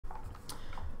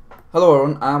Hello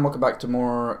everyone, and welcome back to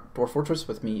more Dwarf Fortress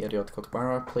with me,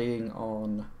 Quickguilds, playing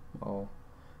on, well,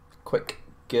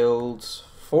 Quickguilds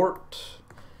Fort.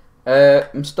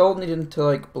 I'm still needing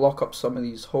to block up some of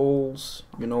these holes.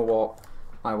 You know what?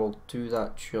 I will do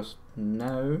that just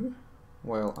now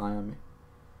while I am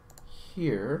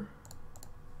here.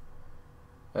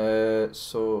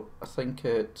 So I think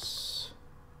it's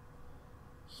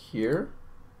here.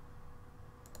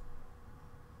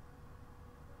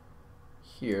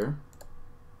 Here,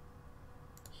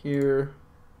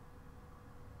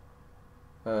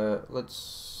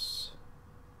 let's,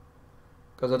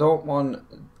 because I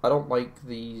don't like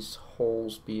these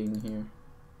holes being here.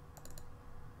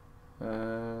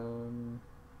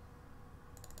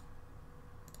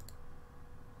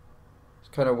 It's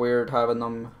kind of weird having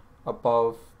them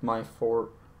above my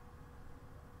fort.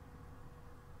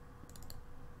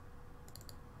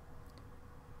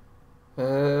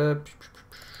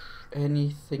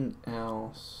 Anything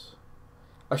else?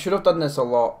 I should have done this a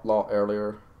lot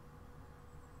earlier.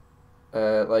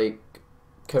 Like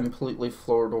completely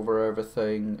floored over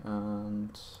everything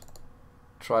and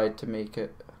tried to make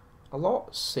it a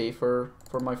lot safer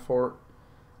for my fort.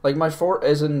 Like my fort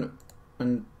isn't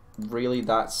really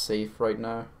that safe right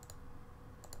now.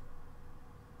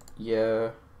 Yeah,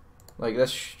 like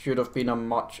this should have been a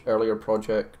much earlier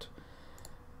project.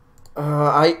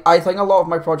 I think a lot of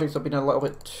my projects have been a little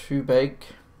bit too big.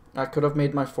 I could have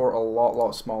made my fort a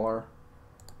lot smaller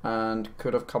and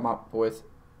could have come up with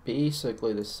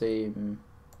basically the same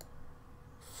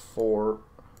fort.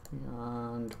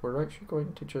 And we're actually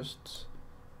going to just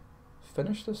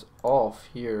finish this off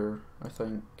here, I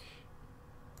think.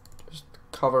 Just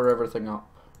cover everything up.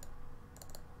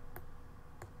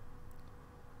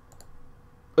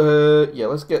 Yeah,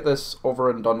 let's get this over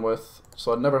and done with,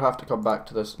 so I never have to come back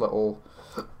to this little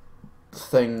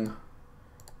thing.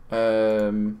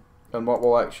 And what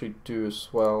we'll actually do as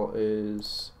well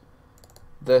is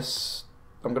this.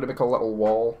 I'm going to make a little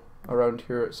wall around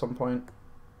here at some point.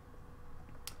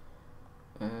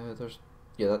 Yeah,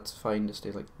 that's fine to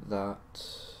stay like that.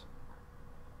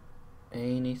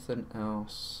 Anything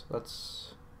else?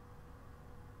 That's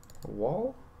a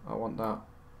wall. I want that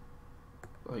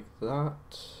like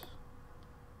that.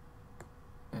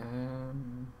 I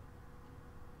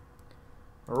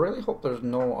really hope there's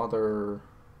no other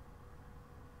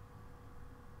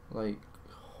like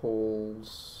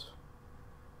holes.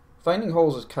 Finding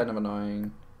holes is kind of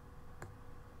annoying.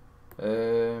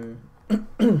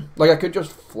 Like I could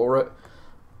just floor it,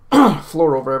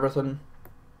 floor over everything.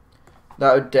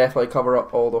 That would definitely cover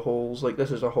up all the holes. Like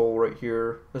this is a hole right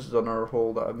here. This is another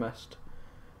hole that I missed.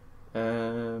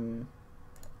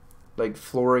 Like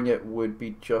flooring it would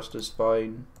be just as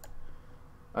fine.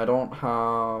 I don't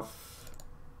have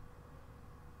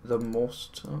the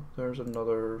most. Oh, there's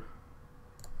another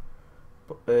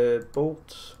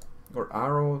bolt or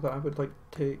arrow that I would like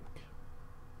to take.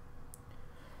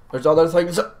 There's other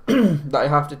things that I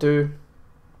have to do.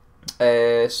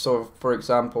 So for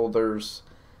example, there's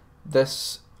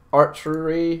this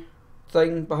archery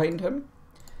thing behind him.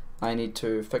 I need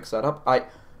to fix that up. I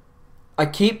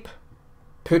keep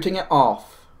putting it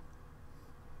off.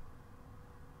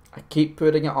 I keep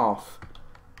putting it off.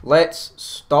 Let's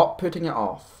stop putting it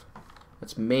off.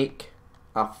 Let's make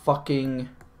a fucking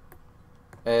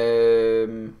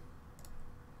an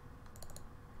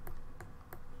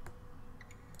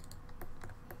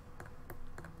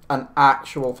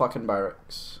actual fucking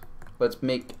barracks. Let's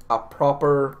make a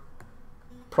proper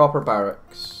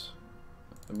barracks.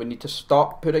 We need to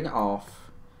stop putting it off.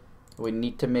 We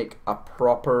need to make a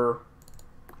proper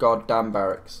goddamn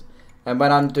barracks. And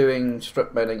when I'm doing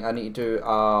strip mining, I need to do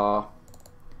a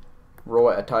row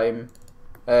at a time,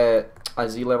 a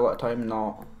Z level at a time,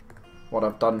 not what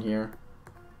I've done here,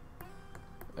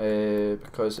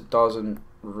 because it doesn't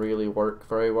really work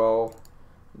very well.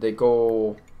 They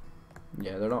go,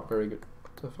 yeah, they're not very good.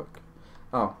 What the fuck?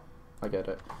 Oh, I get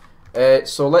it.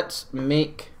 So let's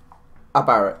make a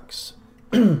barracks.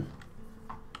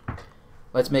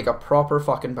 Let's make a proper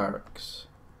fucking barracks.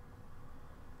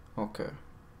 Okay.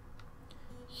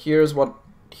 Here's our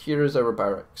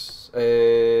barracks.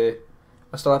 I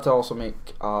still have to also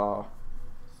make a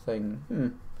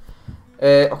thing.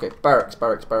 Okay, barracks.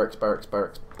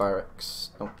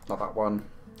 No, not that one.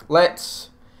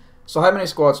 So how many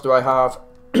squads do I have?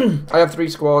 I have 3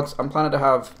 squads. I'm planning to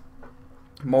have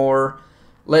more.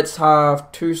 Let's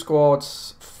have 2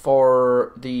 squads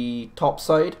for the top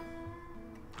side.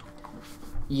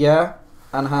 Yeah,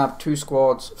 and have 2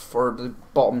 squads for the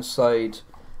bottom side,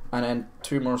 and then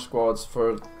 2 more squads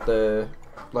for the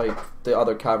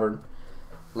other cavern.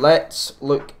 Let's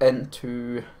look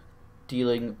into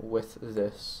dealing with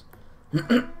this.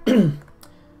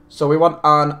 So we want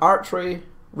an archery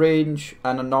range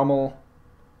and a normal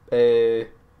thing.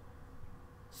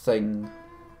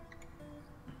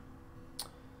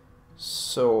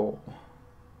 So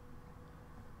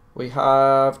we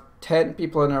have 10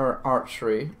 people in our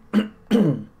archery.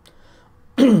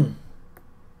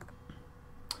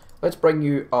 Let's bring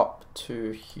you up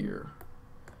to here.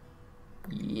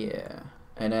 Yeah.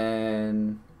 And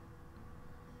then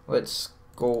let's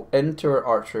go into our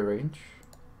archery range.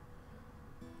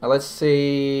 Now let's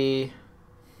say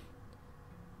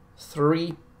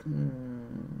 3.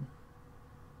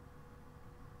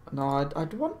 No,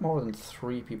 I'd want more than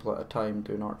 3 people at a time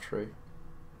doing archery.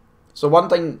 So one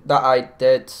thing that I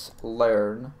did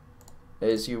learn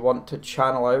is you want to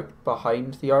channel out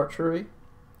behind the archery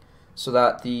so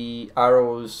that the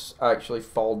arrows actually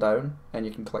fall down and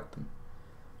you can collect them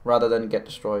rather than get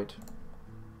destroyed.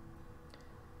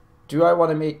 Do I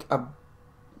want to make a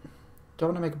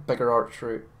bigger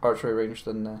archery range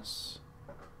than this?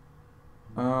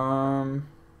 I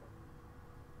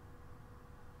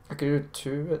could do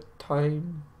 2 at a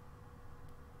time.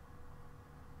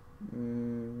 I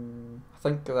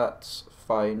think that's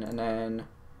fine, and then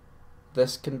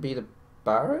this can be the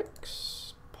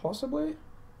barracks, possibly.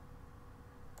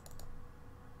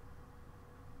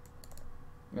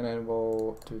 And then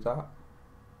we'll do that.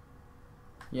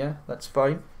 Yeah, that's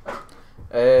fine.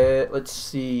 Let's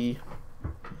see.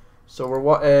 So we're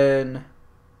wanting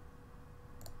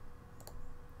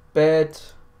bed.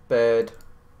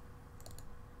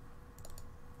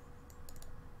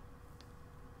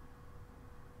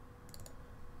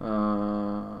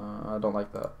 I don't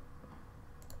like that.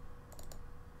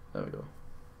 There we go.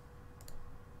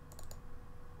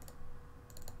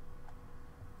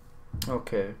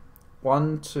 Okay.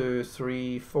 1, 2,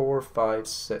 3, 4, 5,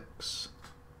 6.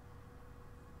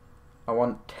 I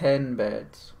want 10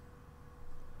 beds.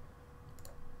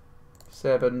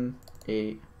 7,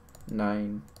 8,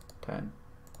 9, 10.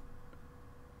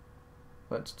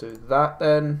 Let's do that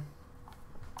then.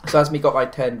 So that's me got my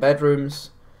 10 bedrooms.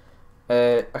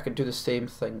 I can do the same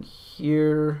thing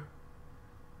here.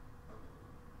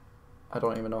 I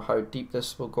don't even know how deep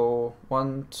this will go.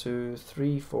 1, 2,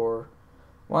 3, 4.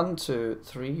 1, 2,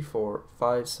 3, 4,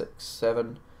 5, 6,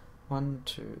 7. 1,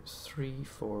 2, 3,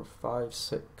 4, 5,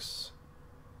 6.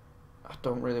 I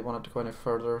don't really want it to go any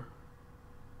further.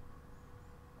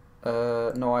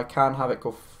 No, I can have it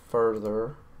go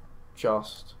further.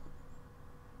 Just.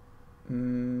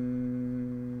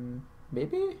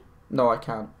 Maybe? No, I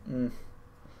can't.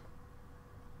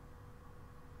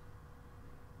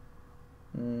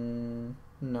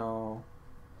 No.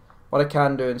 What I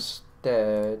can do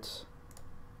instead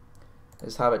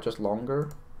is have it just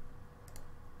longer,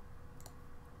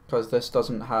 because this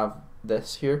doesn't have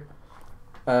this here.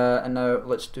 And now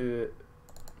let's do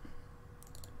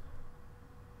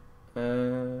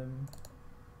will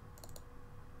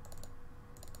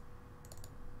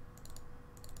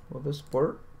this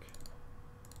work?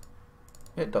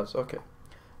 It does. Okay,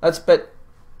 that's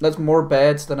more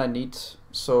beds than I need.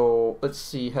 So let's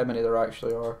see how many there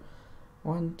actually are.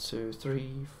 1, 2,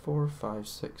 3, 4, 5,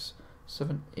 6,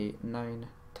 7, 8, 9,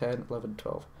 10, 11,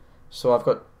 12. So I've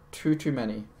got 2 too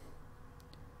many.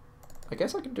 I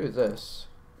guess I can do this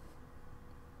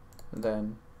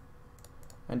and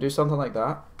do something like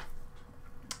that.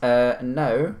 And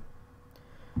now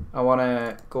I want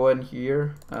to go in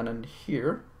here and in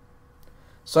here.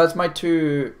 So that's my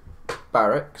 2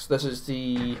 barracks. This is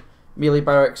the melee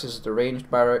barracks, this is the ranged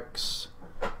barracks.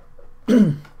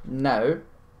 Now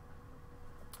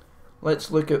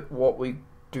let's look at what we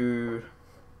do.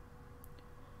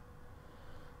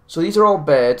 So these are all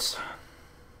beds.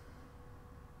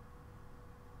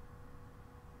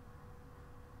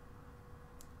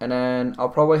 And then I'll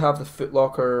probably have the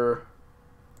footlocker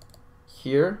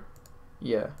here.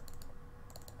 Yeah.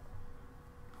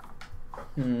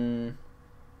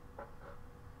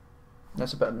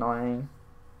 That's a bit annoying.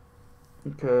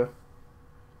 Okay.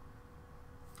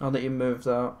 I'll let you move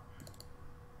that.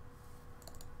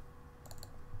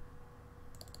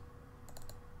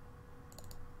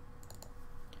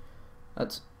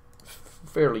 That's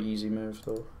fairly easy move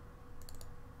though.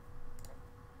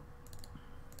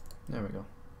 There we go.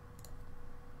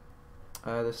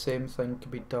 The same thing can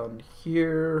be done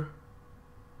here.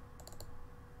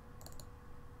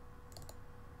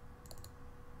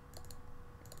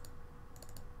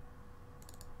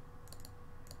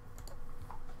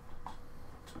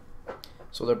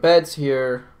 So their beds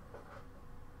here.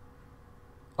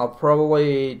 I'll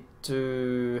probably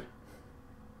do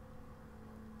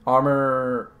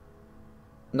armor.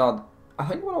 No, I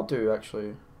think what I'll do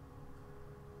actually.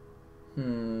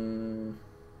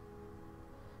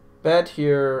 Bed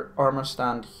here, armor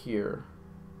stand here.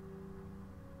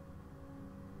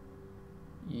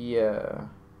 Yeah.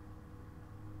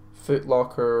 Foot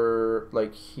locker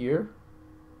like here.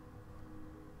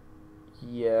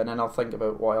 Yeah, and then I'll think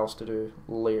about what else to do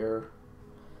later.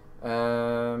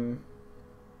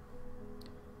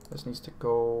 This needs to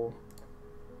go,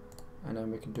 and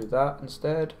then we can do that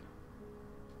instead.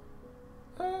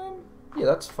 Yeah,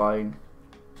 that's fine.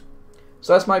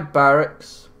 So that's my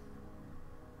barracks.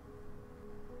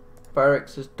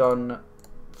 Barracks is done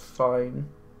fine.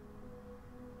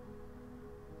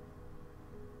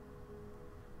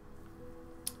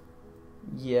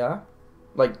 Yeah,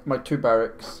 like my 2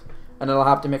 barracks, and then I'll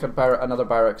have to make another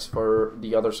barracks for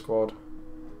the other squad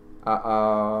at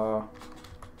a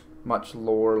much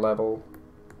lower level,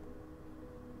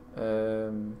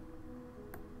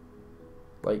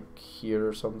 like here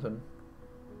or something.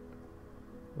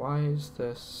 Why is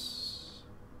this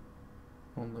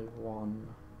only 1?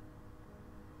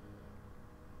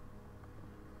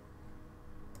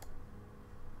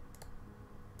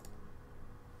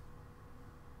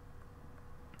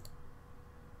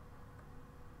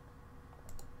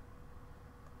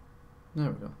 There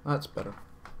we go. That's better.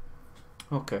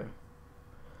 Okay.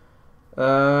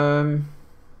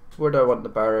 Where do I want the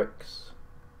barracks?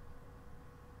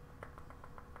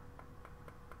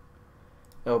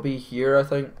 It'll be here, I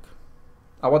think.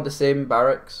 I want the same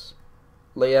barracks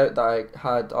layout that I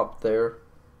had up there.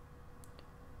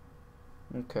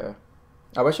 Okay.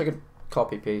 I wish I could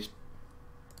copy paste.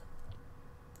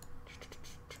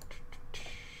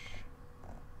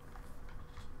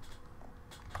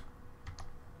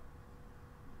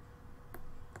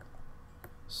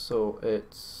 So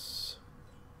it's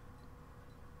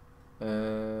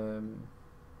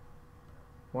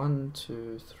 1,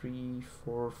 2, 3,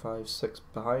 4, 5, 6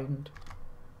 behind.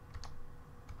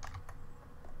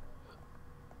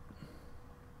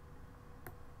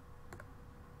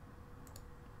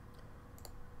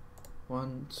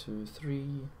 One, 2,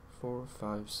 3, 4,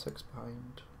 5, 6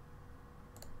 behind.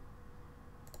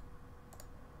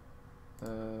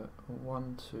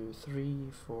 1, 2,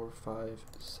 3, 4, 5,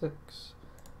 6.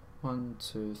 1,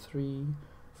 2, 3,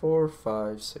 4,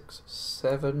 5, 6,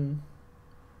 7.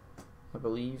 I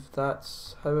believe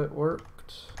that's how it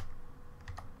worked.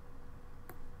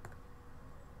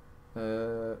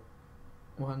 1,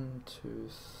 2,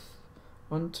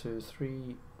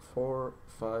 3, 4,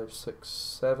 5, 6,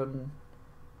 7,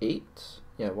 8.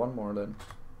 Yeah, one more then.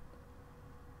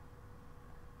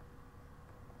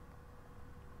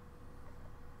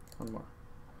 One more.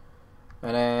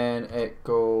 And then it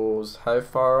goes how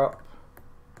far up?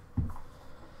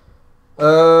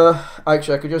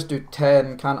 Actually I could just do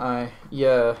 10, can't I?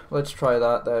 Yeah, let's try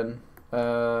that then.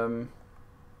 So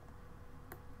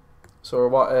we're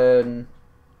what in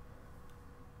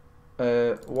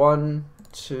 1,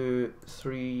 2,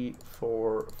 3,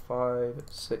 4, 5,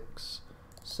 6,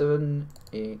 7,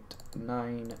 8,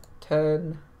 9,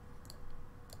 10.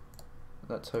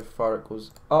 That's how far it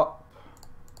goes up.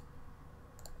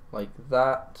 Like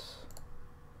that.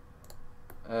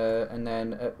 And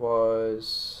then it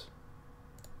was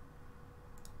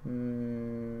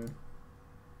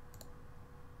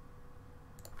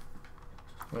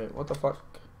wait, what the fuck?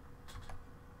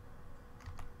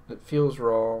 It feels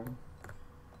wrong.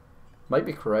 Might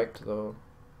be correct though.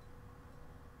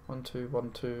 1, 2,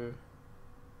 1, 2.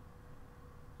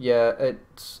 Yeah,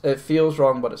 it feels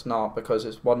wrong, but it's not, because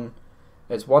it's 1,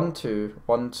 2,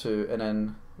 1, 2, and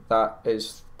then that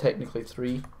is technically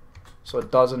 3. So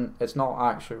it's not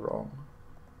actually wrong.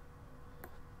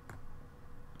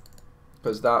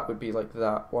 Because that would be like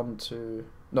that. 1, 2.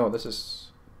 No, this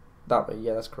is that way.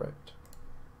 Yeah, that's correct.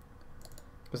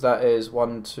 Because that is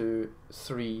 1, 2,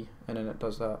 3, and then it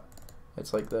does that.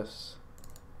 It's like this.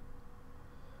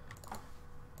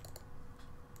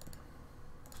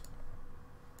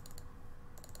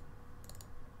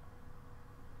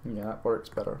 Yeah, that works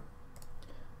better.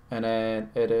 And then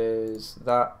it is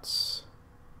that's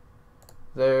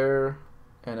there,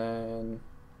 and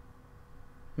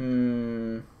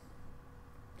then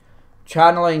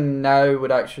channeling now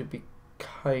would actually be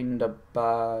kind of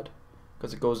bad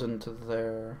because it goes into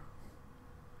there.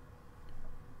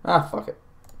 Ah, fuck it.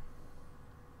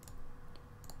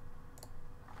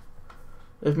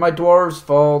 If my dwarves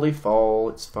fall, they fall.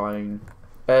 It's fine.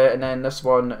 And then this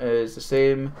one is the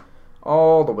same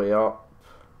all the way up.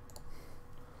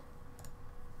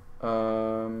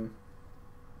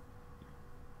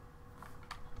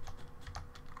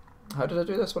 How did I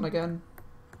do this one again?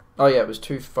 Oh yeah, it was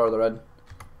 2 further in.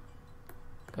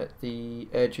 At the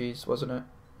edges, wasn't it?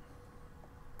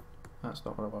 That's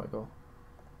not where I want to go.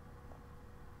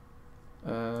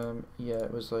 Yeah,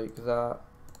 it was like that,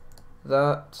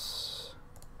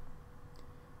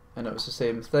 and it was the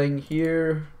same thing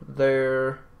here,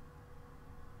 there.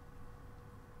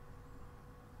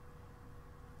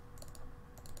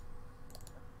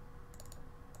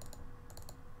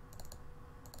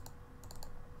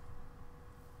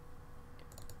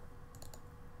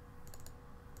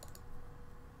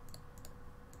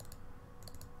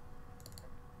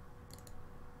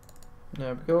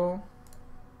 There we go.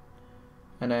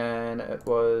 And then it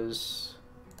was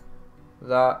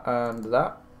that and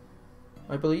that,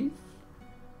 I believe.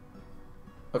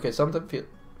 Okay, something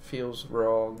feels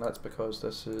wrong. That's because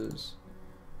this is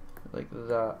like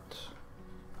that.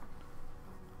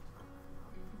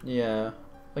 Yeah,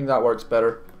 I think that works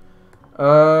better.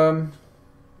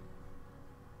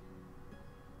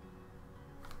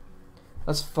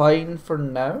 That's fine for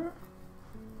now.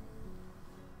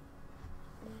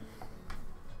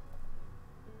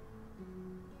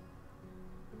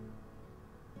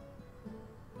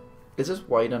 Is this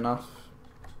wide enough?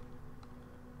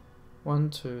 1,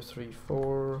 2, 3,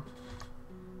 4.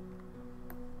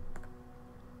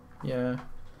 Yeah.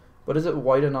 But is it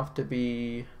wide enough to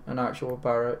be an actual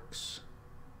barracks?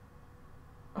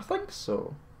 I think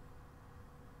so.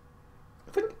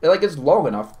 I think like it's long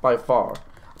enough by far.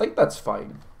 I think that's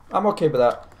fine. I'm okay with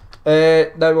that.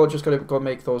 Now we're just gonna go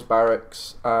make those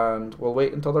barracks and we'll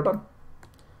wait until they're done.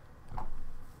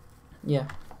 Yeah.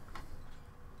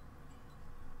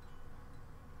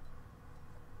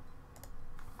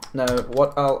 Now,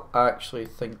 what I'll actually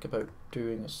think about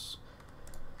doing is...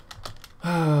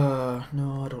 no,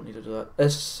 I don't need to do that.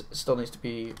 This still needs to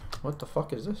be... What the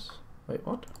fuck is this? Wait,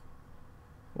 what?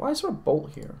 Why is there a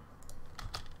bolt here?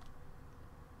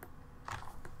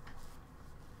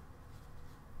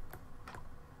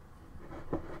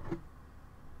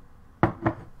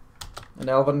 An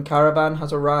elven caravan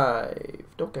has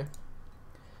arrived. Okay.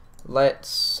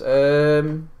 Let's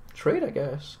trade, I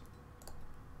guess.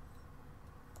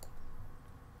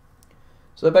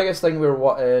 So the biggest thing we're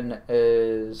wanting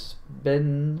is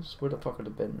bins. Where the fuck are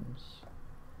the bins?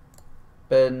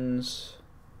 Bins.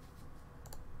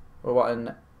 We're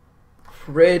wanting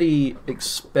pretty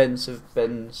expensive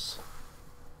bins.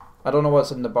 I don't know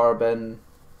what's in the bar bin.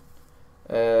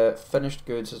 Finished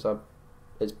goods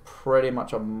is pretty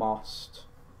much a must.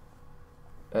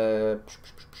 This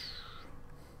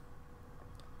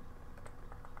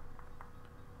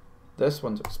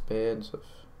one's expensive.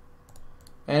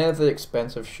 Any of the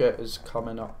expensive shit is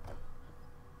coming up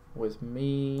with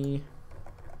me.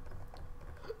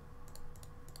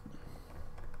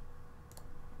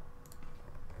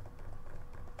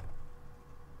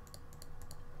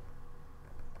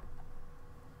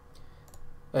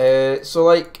 So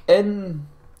like in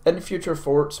future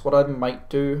forts, what I might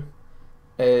do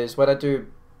is when I do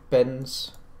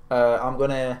bins, I'm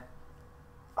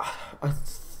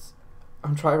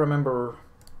trying to remember.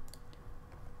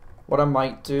 What I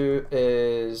might do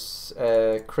is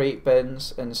create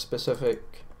bins in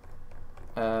specific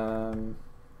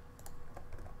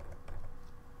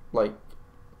like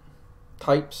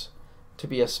types to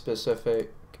be a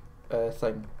specific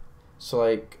thing. So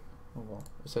like, oh well,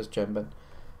 it says gem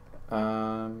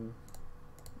bin.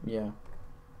 Yeah.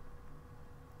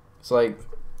 So like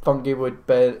fungi wood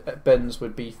bins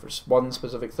would be for one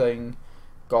specific thing.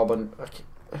 Goblin.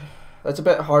 That's a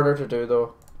bit harder to do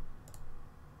though.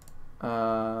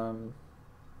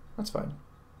 That's fine.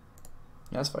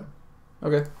 Yeah, that's fine.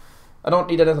 Okay. I don't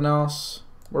need anything else.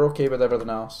 We're okay with everything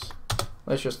else.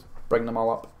 Let's just bring them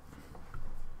all up.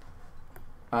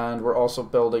 And we're also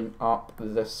building up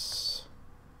this.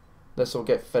 This will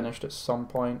get finished at some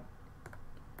point.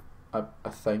 I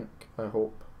think. I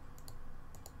hope.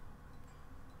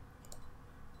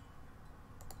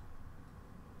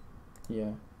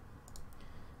 Yeah.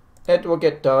 It will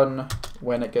get done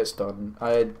when it gets done.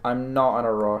 I'm not in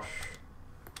a rush.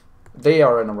 They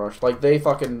are in a rush. Like, they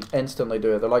fucking instantly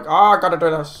do it. They're like, I gotta do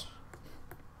this.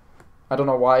 I don't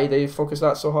know why they focus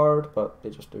that so hard, but they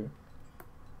just do.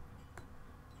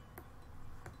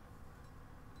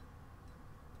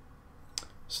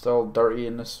 Still dirty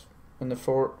in the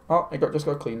fort. Oh, it just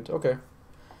got cleaned. Okay.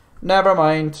 Never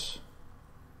mind.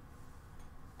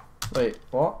 Wait,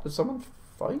 what? Did someone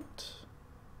fight?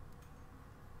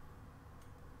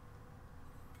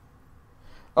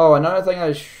 Oh, another thing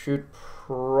I should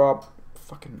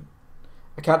fucking...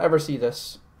 I can't ever see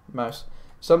this mouse.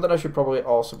 Something I should probably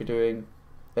also be doing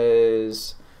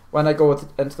is when I go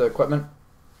into the equipment,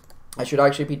 I should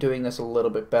actually be doing this a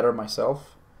little bit better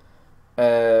myself.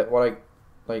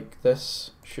 Like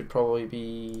this should probably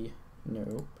be...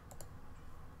 Nope.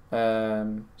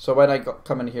 So when I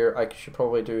come in here, I should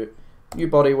probably do new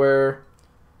bodywear,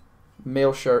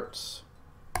 male shirts,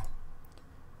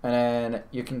 and then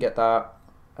you can get that,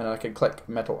 and I can click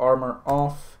metal armor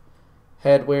off,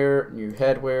 headwear, new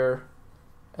headwear,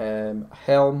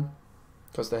 helm,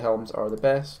 because the helms are the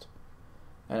best,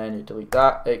 and then you delete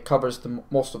that. It covers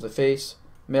most of the face.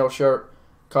 Male shirt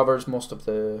covers most of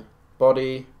the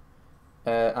body.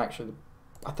 Actually,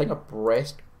 I think a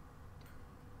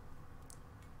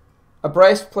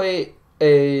breastplate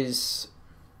is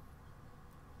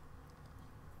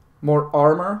more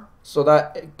armor, so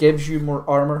that it gives you more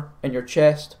armor in your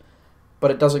chest, but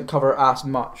it doesn't cover as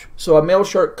much. So a male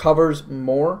shirt covers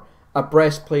more, a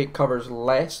breastplate covers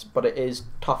less, but it is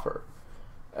tougher.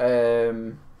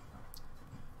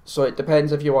 So it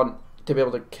depends if you want to be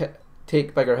able to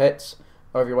take bigger hits,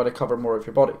 or if you want to cover more of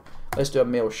your body. Let's do a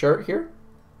male shirt here.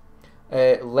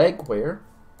 Leg wear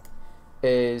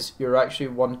is you're actually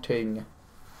wanting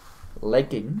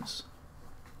leggings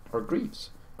or greaves.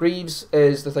 Greaves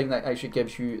is the thing that actually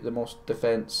gives you the most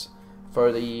defense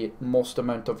for the most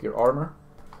amount of your armor.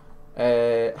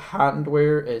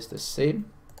 Handwear is the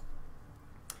same.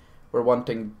 We're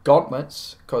wanting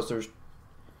gauntlets because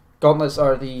gauntlets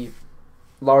are the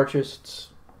largest.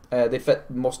 They fit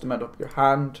the most amount of your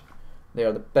hand. They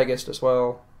are the biggest as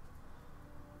well.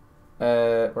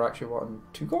 We're actually wanting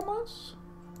 2 gauntlets?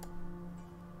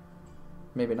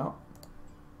 Maybe not.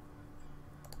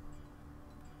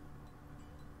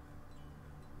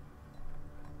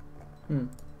 And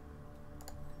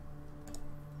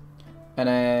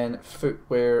then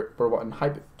footwear, we're wanting high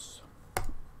boots.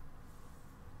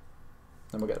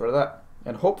 Then we'll get rid of that.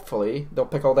 And hopefully they'll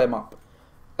pick all them up.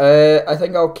 I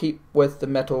think I'll keep with the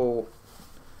metal.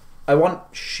 I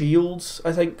want shields,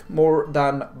 I think, more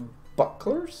than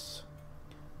bucklers.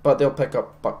 But they'll pick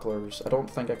up bucklers. I don't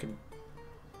think I can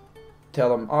tell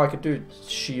them, oh, I could do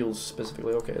shields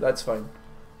specifically. Okay, that's fine.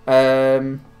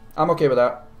 I'm okay with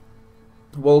that.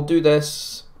 We'll do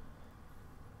this.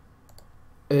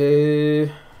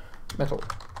 Metal.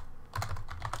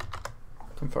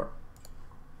 Confirm.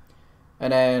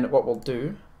 And then what we'll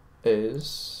do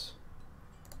is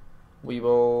we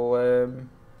will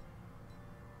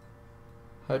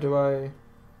how do I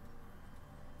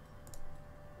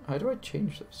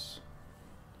change this?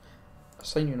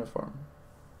 Assign uniform.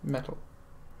 Metal.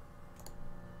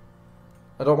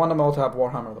 I don't want them all to have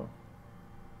Warhammer though.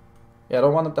 Yeah, I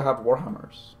don't want them to have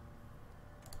Warhammers.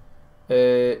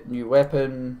 New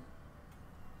weapon.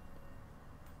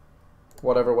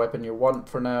 Whatever weapon you want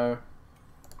for now.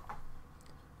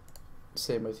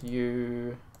 Same with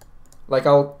you. Like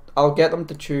I'll get them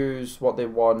to choose what they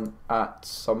want at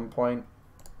some point.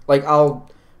 Like I'll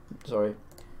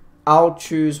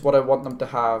choose what I want them to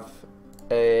have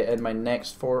in my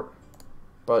next fort.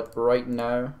 But right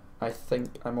now I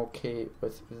think I'm okay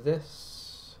with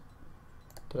this.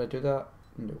 Did I do that?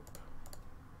 Nope.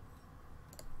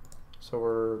 So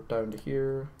we're down to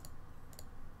here.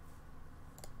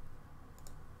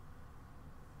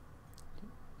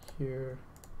 Here.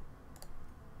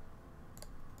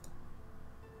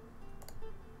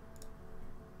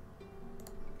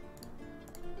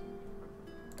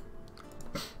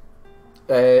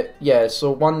 Yeah,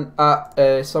 so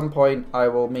at some point I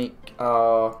will make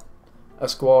a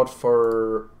squad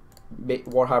for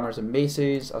Warhammers and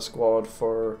Maces, a squad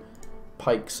for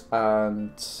Pikes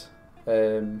and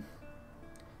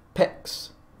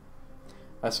Picks,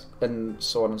 and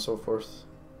so on and so forth.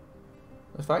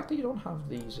 The fact that you don't have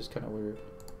these is kind of weird.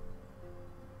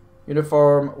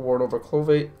 Uniform, worn over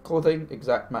clothing,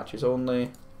 exact matches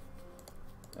only.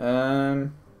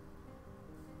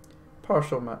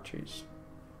 Partial matches.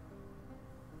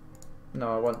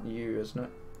 No, I want you, isn't it?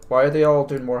 Why are they all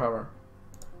doing Warhammer?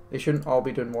 They shouldn't all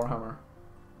be doing Warhammer.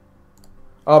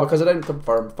 Oh, because I didn't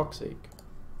confirm. Fuck's sake.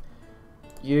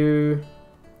 You,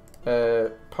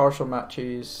 partial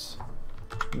matches,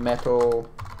 metal,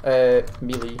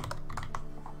 melee.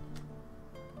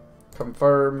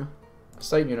 Confirm,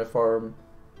 assign uniform,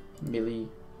 melee.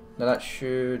 Now that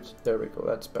should, there we go,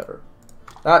 that's better.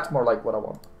 That's more like what I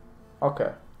want.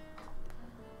 Okay.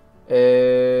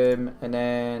 And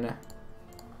then,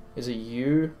 is it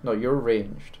you? No, you're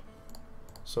ranged.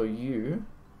 So you,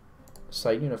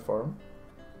 assign uniform,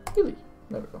 melee.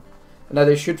 There we go. And now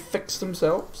they should fix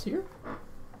themselves here.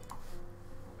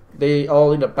 They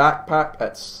all need a backpack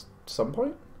at some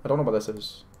point. I don't know what this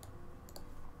is.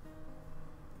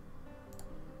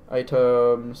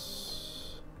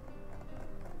 Items.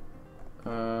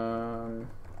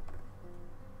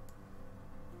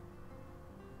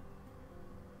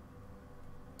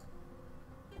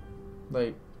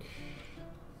 Like,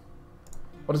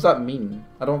 what does that mean?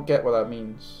 I don't get what that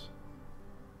means.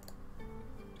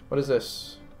 What is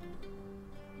this?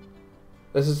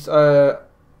 This is so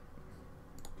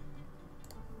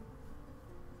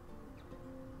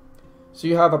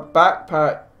you have a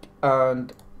backpack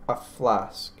and a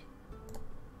flask.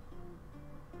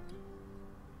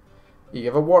 You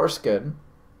have a water skin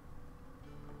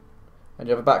and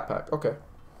you have a backpack. Okay.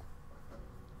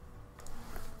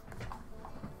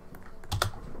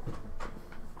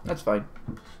 That's fine.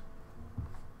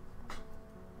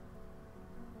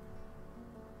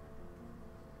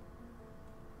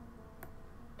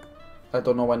 I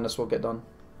don't know when this will get done.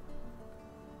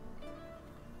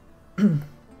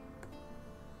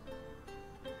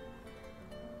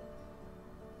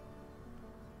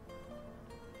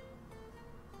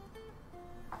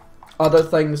 Other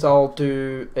things I'll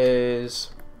do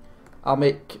is I'll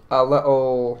make a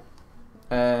little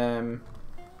I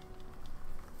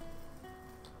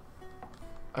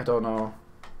don't know,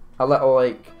 a little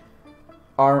like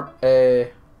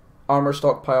armor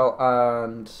stockpile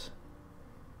and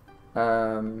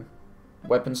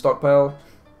weapon stockpile,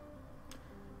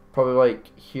 probably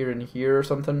like here and here or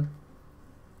something,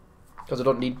 because I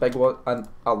don't need big one and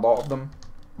a lot of them.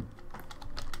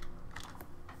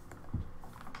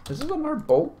 Is this another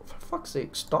bolt? For fuck's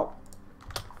sake, stop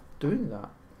doing that.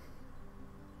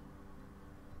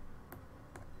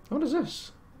 What is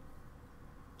this?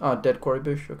 Oh, dead quarry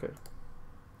bush, okay.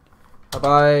 Have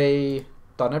I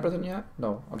done everything yet?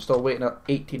 No, I'm still waiting at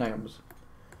 18 items.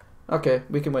 Okay,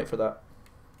 we can wait for that.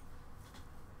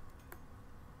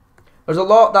 There's a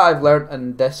lot that I've learned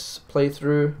in this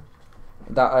playthrough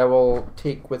that I will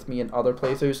take with me in other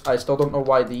playthroughs. I still don't know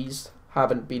why these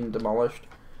haven't been demolished.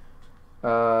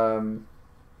 Yeah.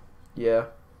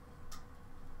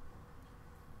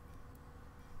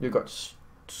 You've got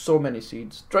so many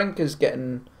seeds. Drink is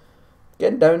getting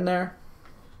down there,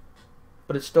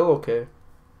 but it's still okay.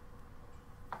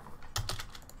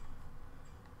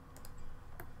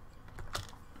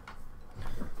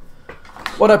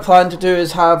 What I plan to do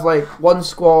is have like one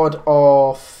squad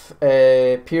of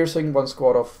piercing, one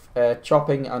squad of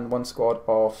chopping, and one squad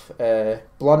of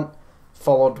blunt,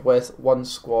 followed with one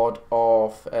squad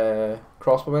of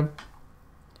crossbowmen.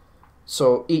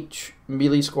 So each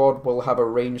melee squad will have a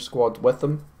ranged squad with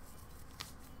them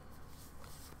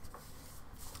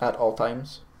at all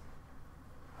times.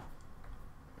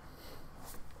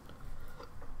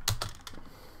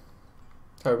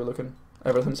 How are we looking?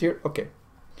 Everything's here? Okay.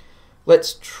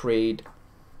 Let's trade.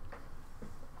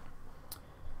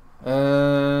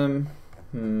 Do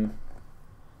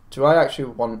I actually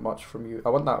want much from you? I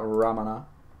want that Ramana.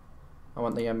 I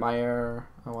want the Amire.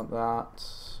 I want that.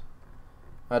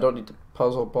 I don't need the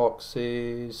puzzle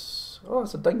boxes. Oh,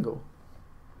 it's a dingo.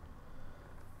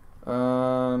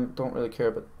 Don't really care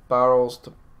about barrels.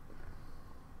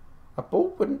 A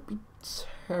bow wouldn't be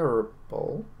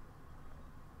terrible.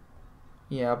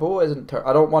 Yeah, a bow isn't terrible.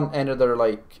 I don't want any of their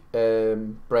like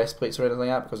breastplates or anything like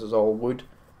that because it's all wood.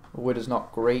 Wood is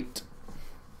not great.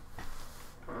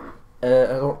 I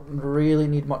don't really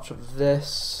need much of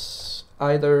this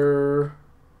either.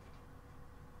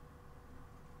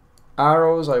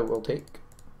 Arrows I will take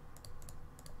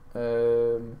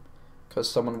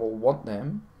because someone will want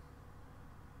them.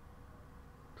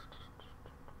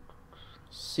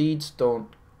 Seeds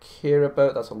don't care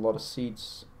about. That's a lot of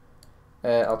seeds.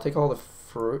 I'll take all the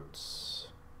fruits.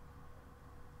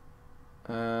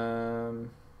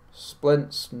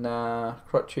 Splints, nah.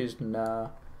 Crutches, nah.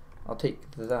 I'll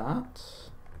take that.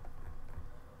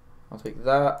 I'll take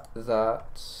that,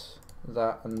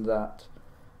 and that.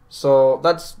 So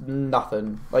that's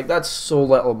nothing. Like, that's so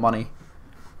little money.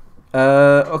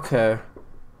 Okay.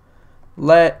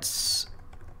 Let's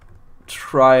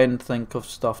try and think of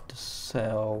stuff to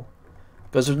sell.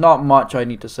 Because there's not much I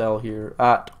need to sell here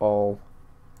at all.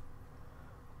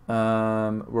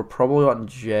 We're probably on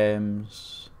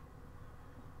gems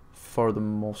for the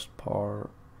most part.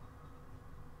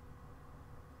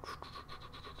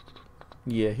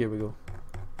 Yeah, here we go.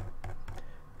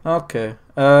 Okay.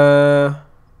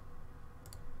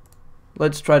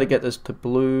 Let's try to get this to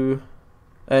blue.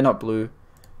 Not blue.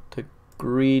 To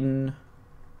green.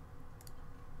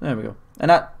 There we go.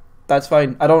 And that's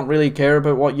fine. I don't really care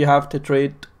about what you have to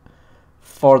trade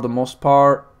for the most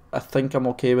part. I think I'm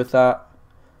okay with that.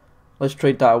 Let's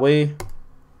trade that away.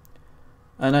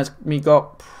 And that's me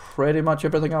got pretty much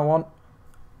everything I want.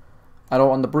 I don't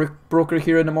want the broker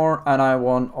here anymore, and I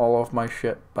want all of my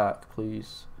shit back,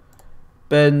 please.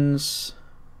 Bins.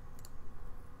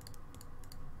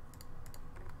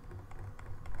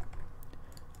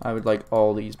 I would like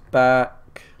all these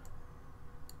back.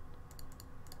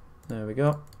 There we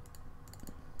go.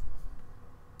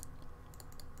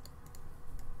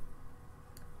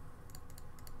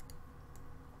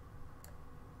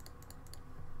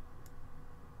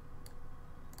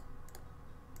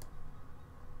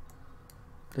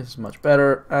 This is much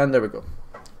better, and there we go.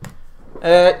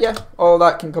 Yeah, all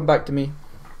that can come back to me,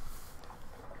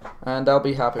 and I'll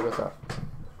be happy with that.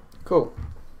 Cool.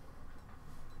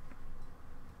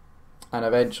 And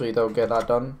eventually they'll get that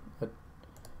done.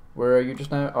 Where are you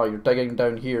just now? Oh, you're digging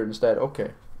down here instead.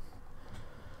 Okay.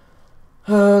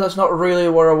 That's not really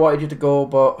where I wanted you to go,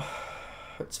 but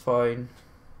it's fine.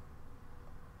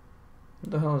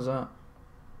 What the hell is that?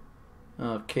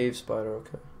 Oh, cave spider,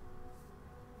 okay.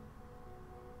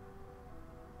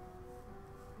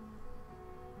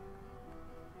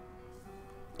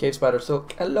 Cave spider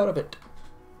silk, a lot of it.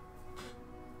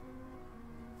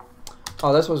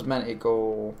 Oh, this was meant to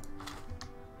go...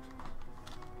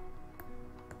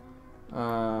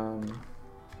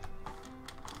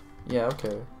 yeah,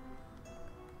 okay.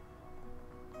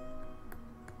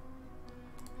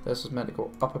 This is meant to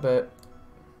go up a bit,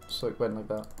 so it went like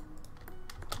that.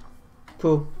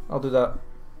 Cool, I'll do that.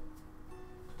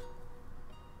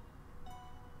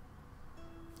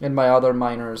 And my other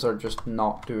miners are just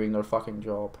not doing their fucking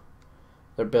job.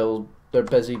 They're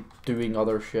busy doing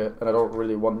other shit, and I don't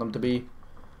really want them to be.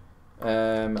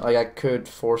 Like I could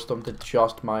force them to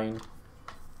just mine.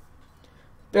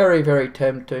 Very, very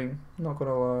tempting, not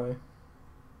gonna lie.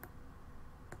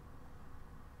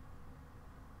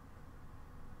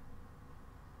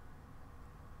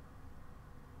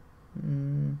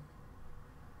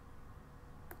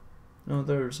 No,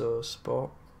 there's a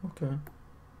spot. Okay.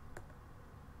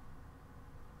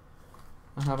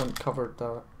 I haven't covered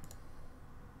that.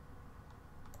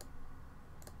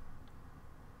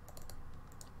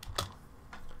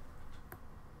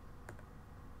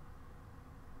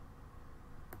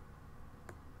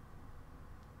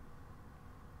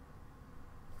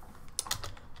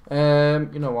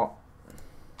 You know what?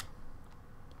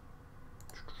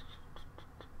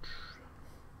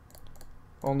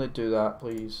 Only do that,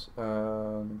 please,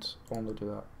 and only do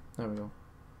that. There we go.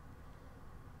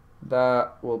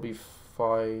 That will be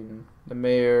fine. The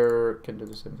mayor can do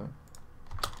the same thing.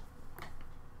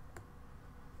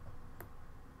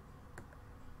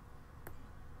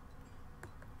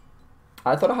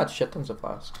 I thought I had shit tons of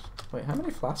flasks. Wait, how many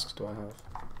flasks do I have?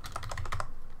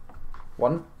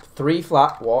 3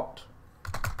 flat. What?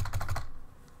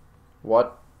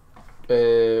 What?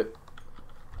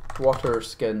 Water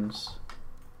skins.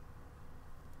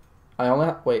 I only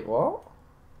have. Wait, what?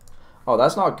 Oh,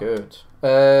 that's not good.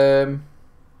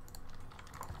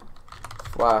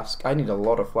 Flask. I need a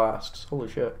lot of flasks. Holy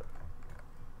shit.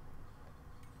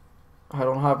 I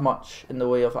don't have much in the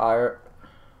way of iron.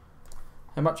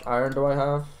 How much iron do I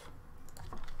have?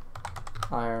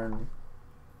 Iron.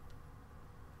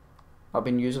 I've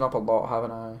been using up a lot,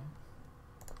 haven't I?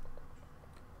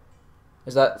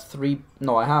 Is that 3?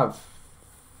 No, I have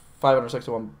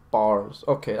 561 bars.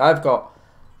 Okay, I've got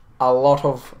a lot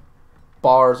of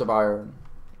bars of iron.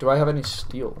 Do I have any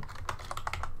steel?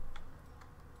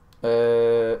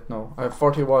 No. I have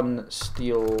 41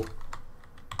 steel.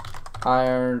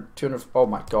 Iron, 200. Oh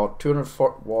my god,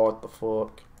 204. What the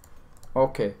fuck?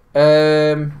 Okay.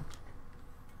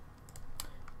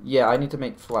 Yeah, I need to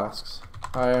make flasks.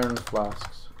 Iron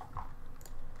flasks.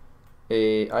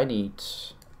 I need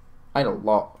a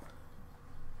lot.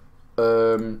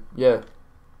 Yeah.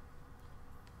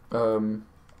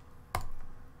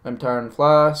 Iron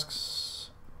flasks.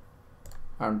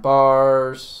 Iron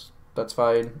bars. That's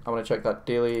fine. I want to check that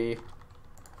daily.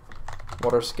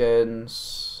 Water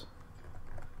skins.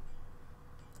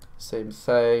 Same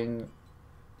thing.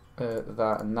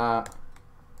 That and that.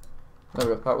 There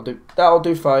we go. That'll do. That'll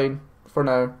do fine for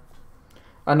now.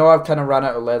 I know I've kind of ran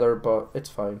out of leather, but it's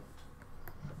fine.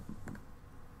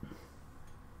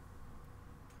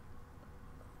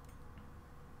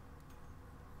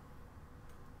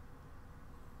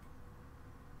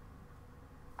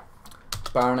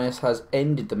 Baroness has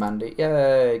ended the mandate.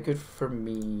 Yay, good for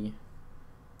me.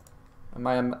 And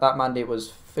that mandate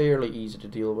was fairly easy to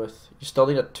deal with. You still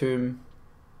need a tomb.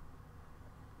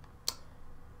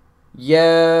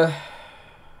 Yeah.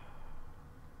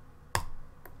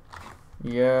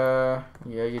 Yeah,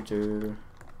 you do.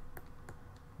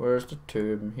 Where's the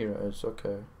tomb? Here it is,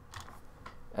 okay.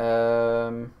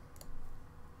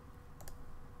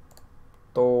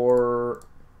 Door.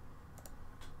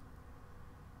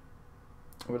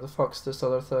 Where the fuck's this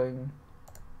other thing?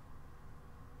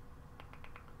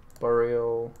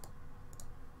 Burial.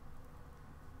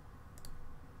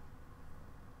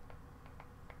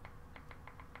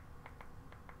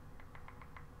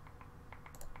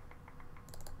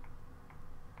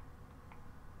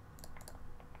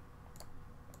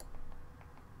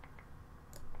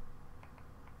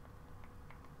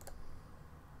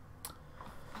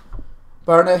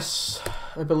 Baroness,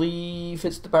 I believe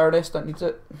it's the Baroness that needs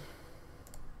it.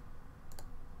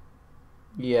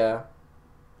 Yeah.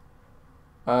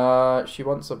 She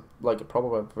wants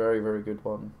probably a very, very good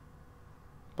one.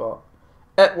 But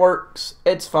it works.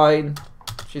 It's fine.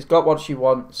 She's got what she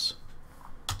wants.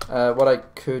 What I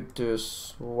could do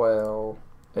as well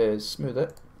is smooth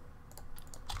it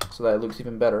so that it looks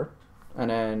even better, and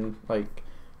then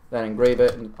then engrave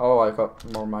it. And oh, I got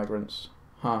more migrants.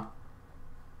 Huh.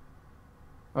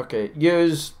 Okay,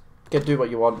 use can do what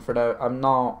you want for now. I'm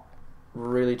not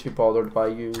really too bothered by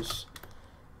use.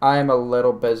 I'm a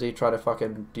little busy trying to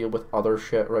fucking deal with other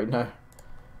shit right now.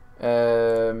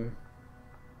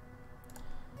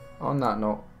 On that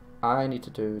note, I need to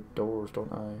do doors,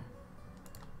 don't I?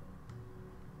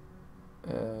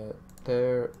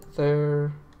 There.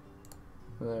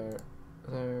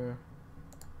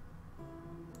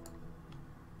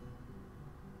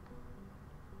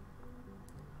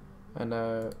 And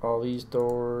now all these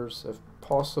doors, if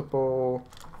possible.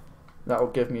 That'll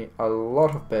give me a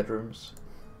lot of bedrooms.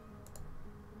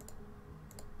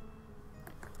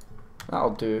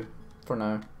 That'll do for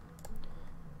now.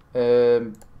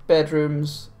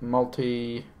 Bedrooms,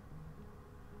 multi.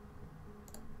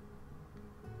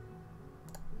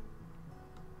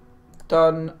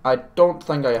 Done. I don't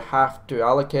think I have to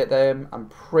allocate them. I'm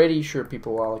pretty sure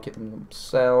people will allocate them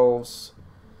themselves.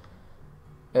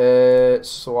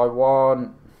 So I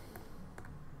want.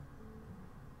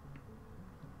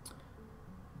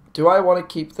 Do I want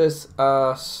to keep this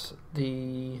as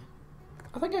the?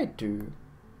 I think I do.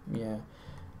 Yeah.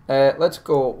 Let's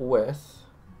go with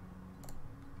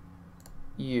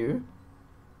you,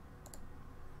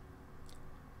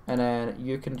 and then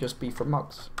you can just be for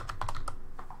mugs.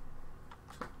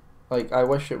 I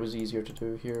wish it was easier to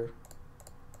do here.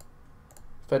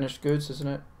 Finished goods, isn't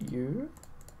it? You.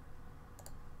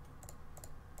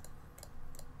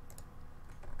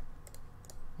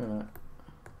 Wait a minute.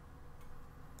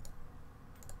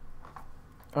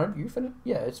 Aren't you finished?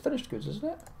 Yeah, it's finished goods, isn't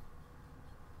it?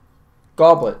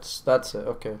 Goblets, that's it,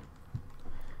 okay.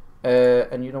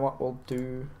 And you know what we'll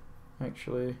do,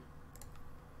 actually?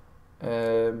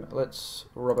 Let's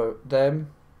rub out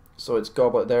them. So it's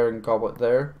goblet there and goblet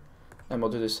there. And we'll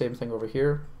do the same thing over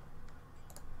here.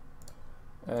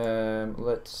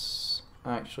 Let's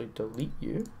actually delete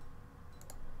you.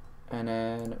 And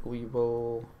then we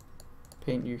will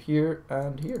paint you here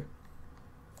and here.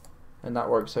 And that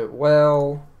works out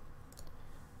well.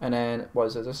 And then, what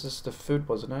is it? This is the food,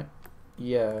 wasn't it?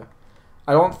 Yeah.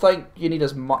 I don't think you need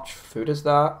as much food as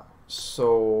that.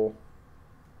 So,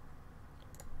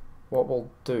 what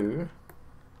we'll do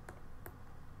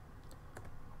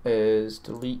is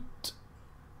delete.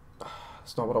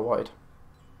 That's not what I wanted.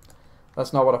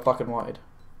 That's not what I fucking wanted.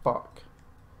 Fuck.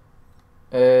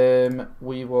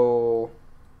 We will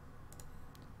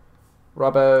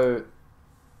rub out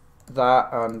that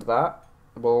and that.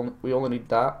 Well, we only need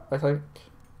that, I think.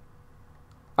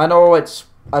 I know it's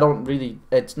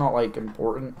not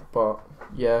important, but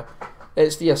yeah,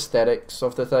 it's the aesthetics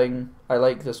of the thing. I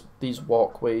like these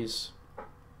walkways,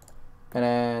 and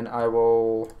then I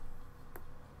will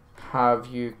have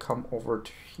you come over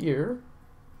to here.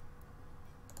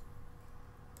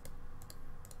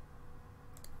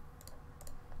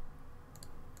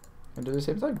 And do the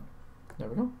same thing. There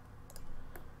we go.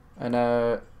 And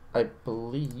I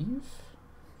believe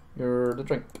you're the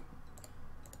drink.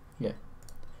 Yeah.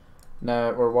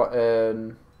 Now we're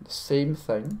the same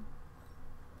thing,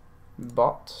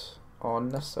 but on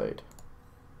this side.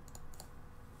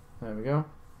 There we go.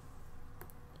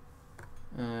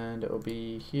 And it will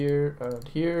be here and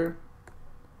here,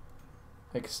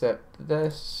 except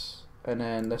this, and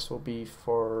then this will be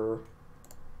for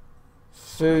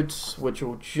foods, which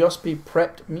will just be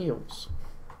prepped meals.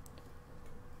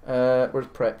 Where's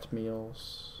prepped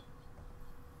meals?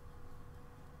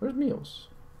 Where's meals?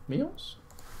 Meals?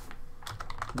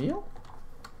 Meal?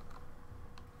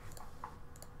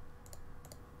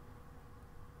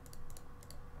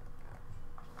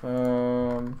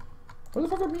 Where the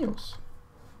fuck are meals?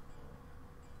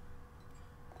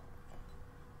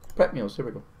 Prep meals, here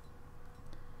we go.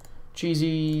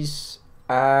 Cheesies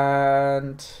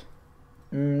and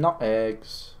not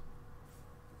eggs.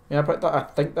 Yeah, I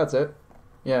think that's it.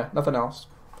 Yeah, nothing else.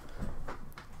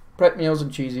 Prep meals and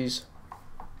cheesies.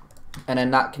 And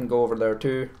then that can go over there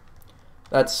too.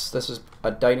 This is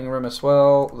a dining room as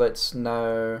well. Let's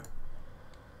now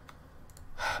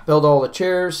build all the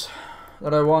chairs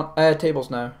that I want. Tables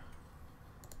now.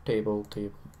 Table,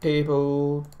 table,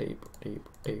 table, table,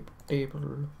 table, table,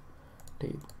 table,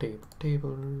 table, table,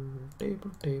 table,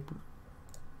 table, table.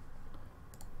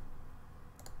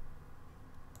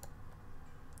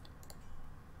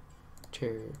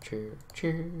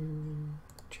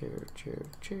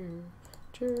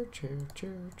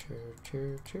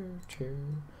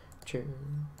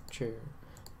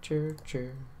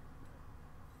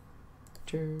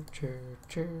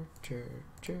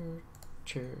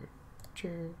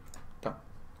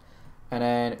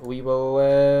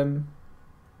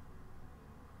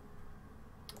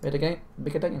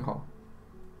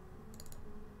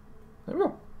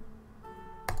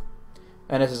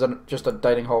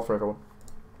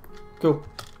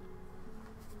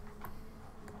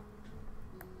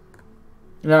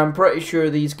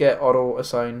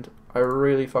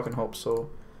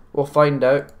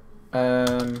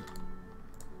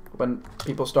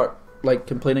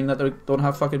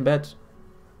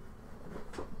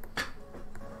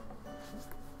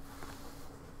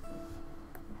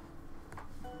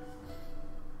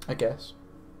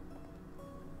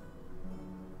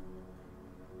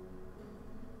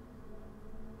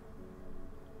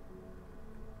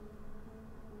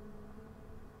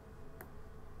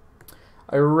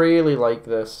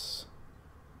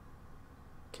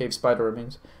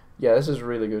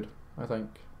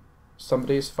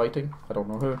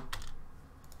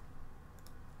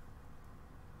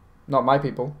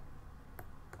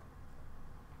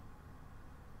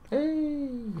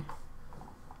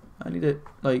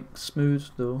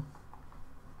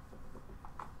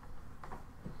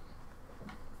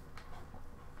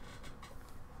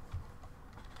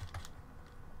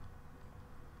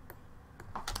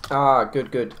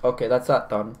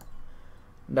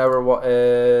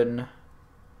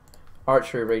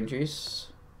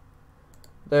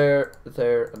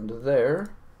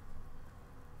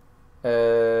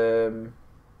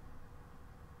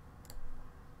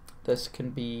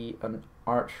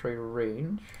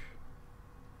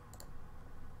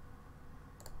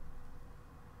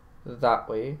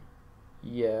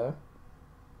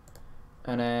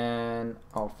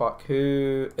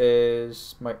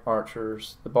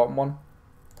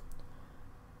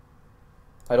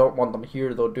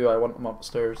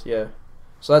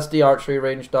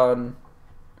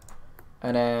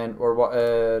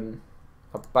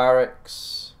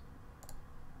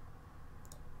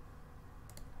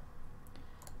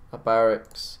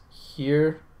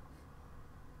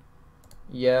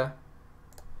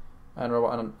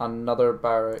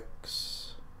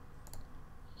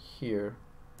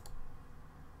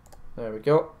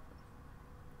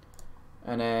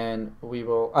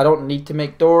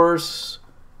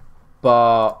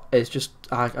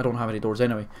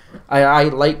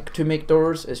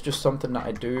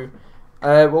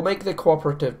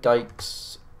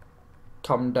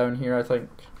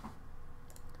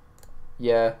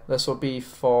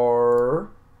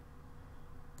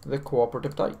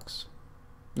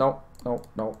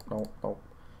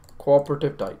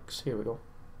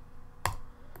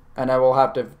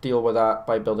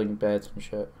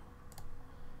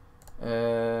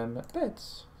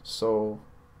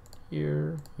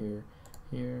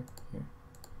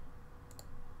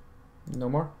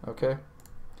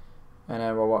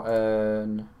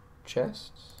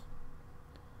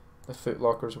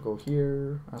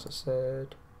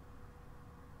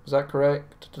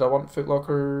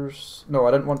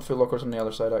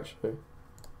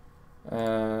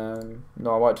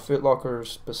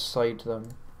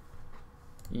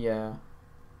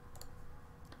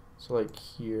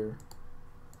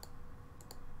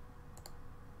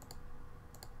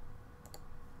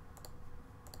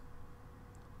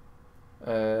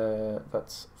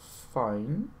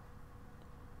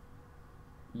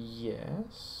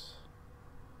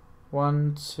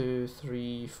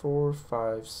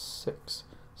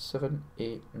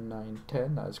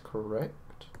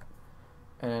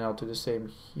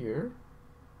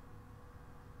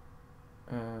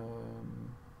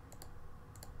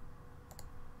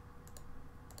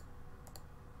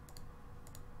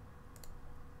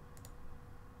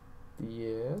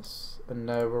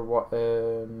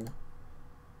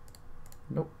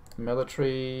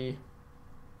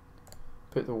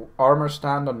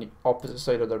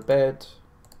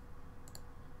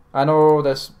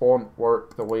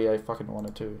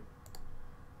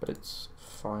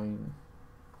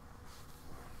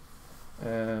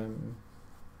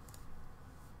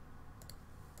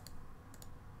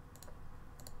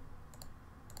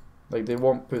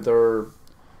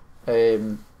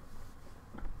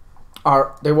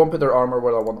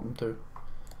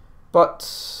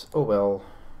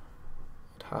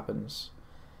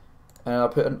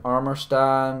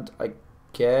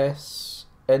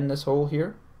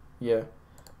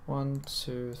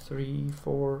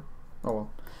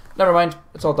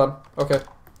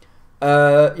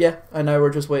 Yeah, and now we're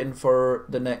just waiting for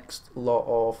the next lot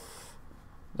of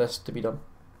this to be done.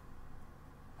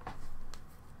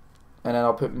 And then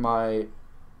I'll put my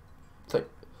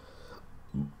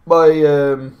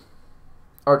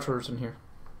archers in here.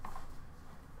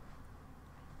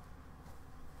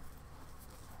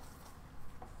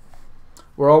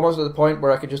 We're almost at the point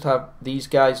where I could just have these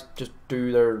guys just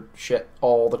do their shit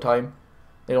all the time.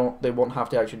 They won't have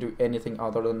to actually do anything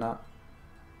other than that.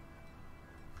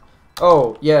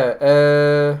 Oh,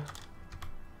 yeah,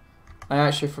 I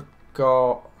actually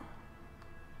forgot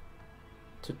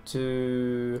to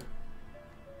do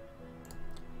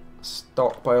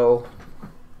stockpile,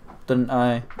 didn't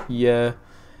I? Yeah.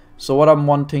 So what I'm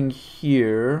wanting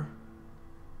here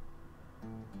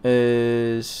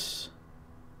is,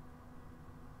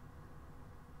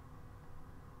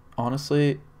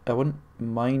 honestly, I wouldn't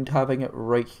mind having it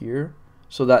right here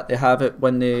so that they have it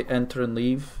when they enter and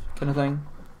leave kind of thing.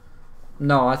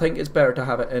 No, I think it's better to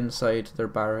have it inside their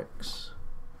barracks.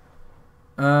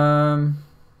 Let's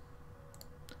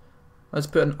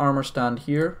put an armor stand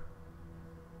here.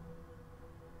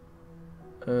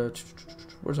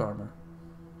 Where's armor?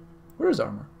 Where is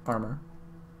armor? Armor.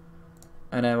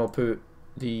 And then we'll put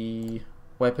the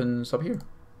weapons up here.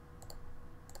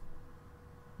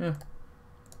 Yeah.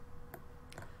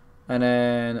 And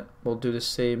then we'll do the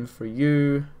same for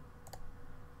you,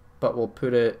 but we'll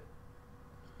put it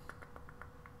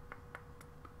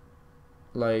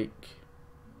like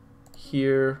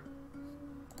here.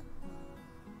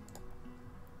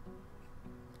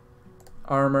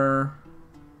 Armor.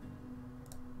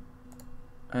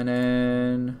 And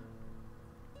then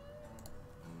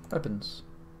weapons.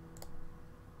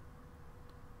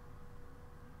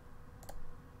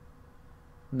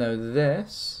 Now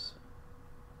this,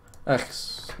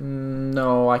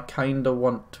 no, I kind of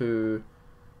want to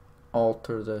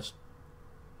alter this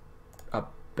a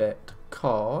bit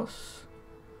because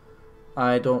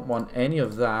I don't want any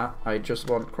of that. I just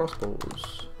want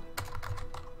crossbows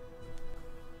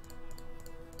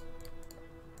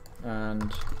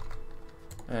and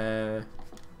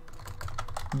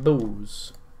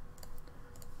bows.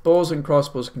 Bows and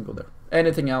crossbows can go there.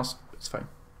 Anything else, it's fine.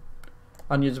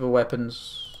 Unusable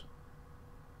weapons,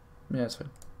 yeah, it's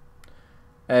fine.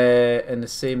 And the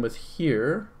same with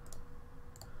here.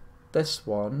 This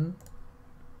one,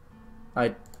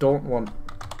 I don't want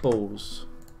bows.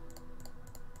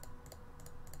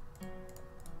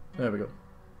 There we go.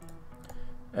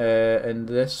 And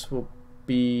this will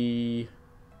be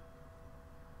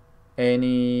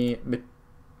any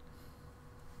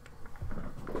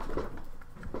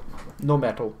no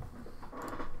metal.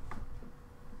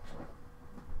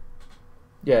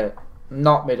 Yeah,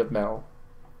 not made of metal.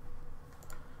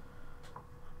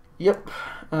 Yep,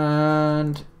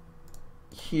 and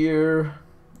here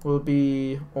will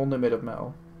be only made of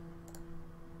metal.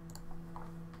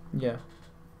 Yeah.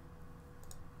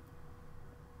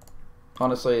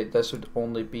 Honestly, this would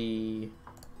only be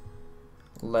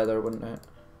leather, wouldn't it?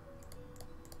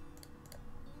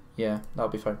 Yeah, that'll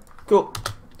be fine. Cool.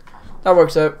 That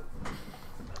works out.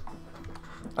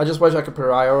 I just wish I could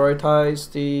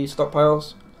prioritize the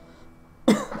stockpiles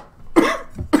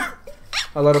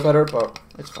a little better, but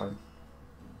it's fine.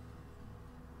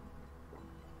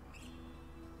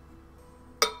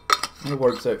 It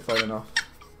works out fine enough.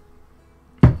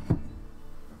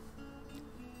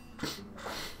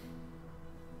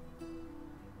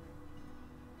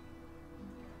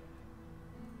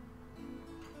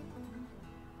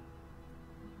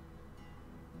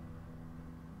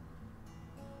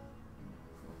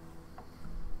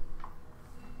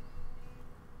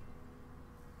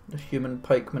 The human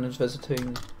pikeman is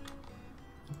visiting.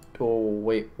 Oh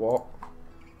wait, what?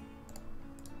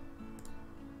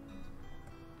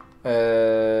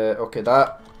 Okay,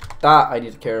 that I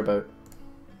need to care about.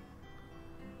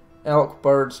 Elk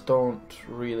birds don't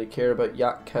really care about.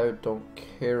 Yak cow don't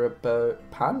care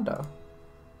about. Panda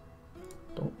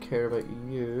don't care about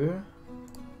you.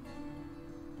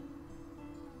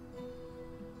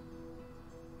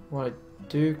 What I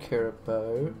do care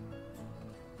about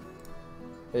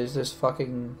is this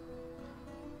fucking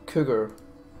cougar.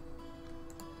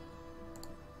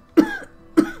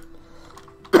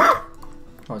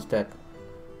 Oh, it's dead.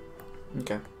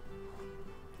 Okay.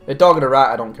 A dog and a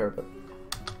rat I don't care about.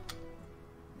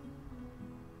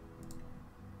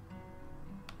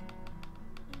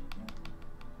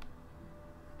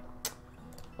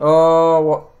 Oh,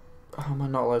 what? How am I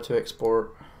not allowed to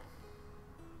export?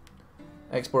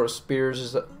 Export spears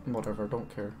is that? Whatever,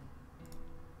 don't care.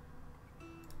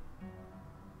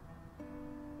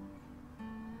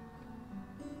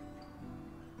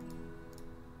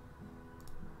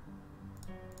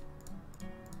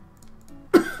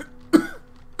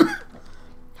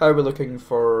 How are we looking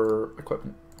for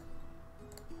equipment?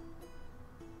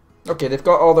 Okay, they've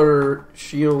got all their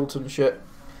shields and shit.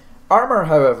 Armor,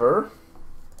 however,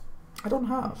 I don't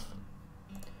have.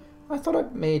 I thought I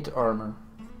made armor.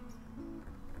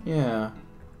 Yeah.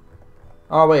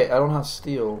 Oh wait, I don't have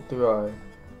steel, do I?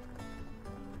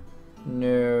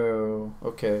 No.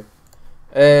 Okay.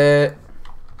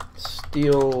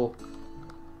 Steel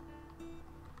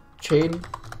chain?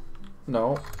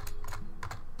 No.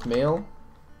 Mail?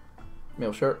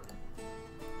 Mail shirt.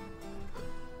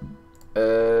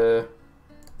 Boop.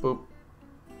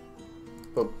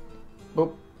 Boop.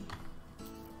 Boop.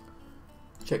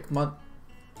 Check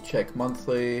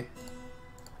monthly.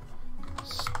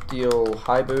 Steel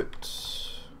high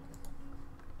boots.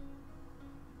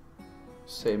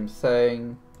 Same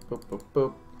thing. Boop boop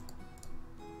boop.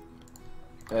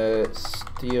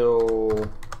 Steel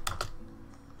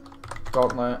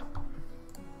gauntlet.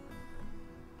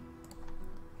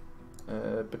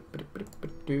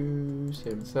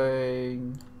 Same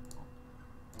thing.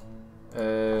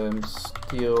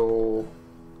 Steel.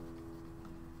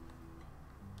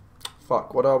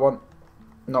 Fuck, what do I want?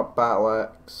 Not battle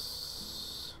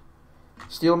axe.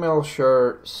 Steel mail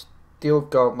shirt. Steel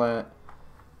gauntlet.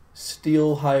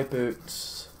 Steel high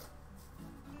boots.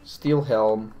 Steel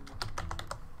helm.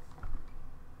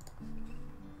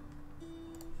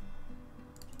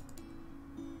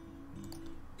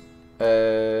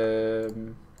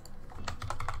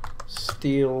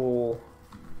 Steel.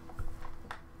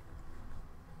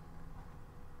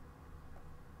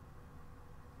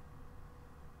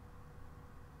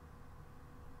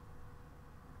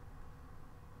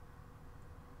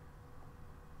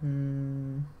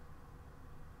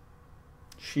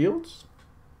 Shields?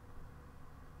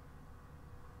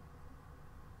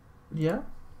 Yeah.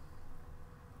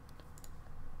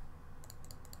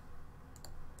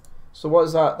 So what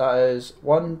is that? That is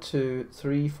 1, 2,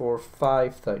 3, 4,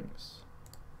 5 things.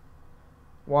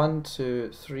 1,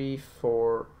 2, 3,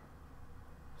 4,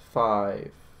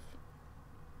 5.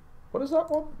 What is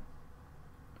that one?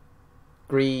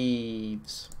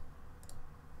 Greaves.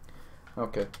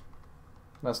 Okay.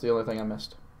 That's the only thing I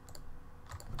missed.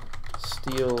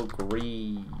 Steel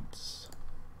greaves.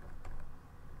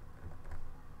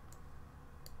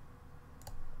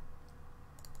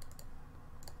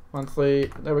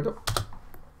 Monthly. There we go.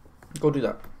 Go do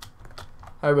that.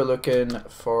 How are we looking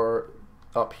for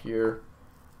up here?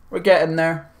 We're getting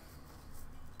there.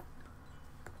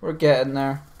 We're getting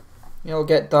there. It'll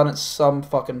get done at some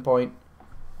fucking point.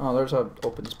 Oh, there's an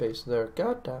open space there.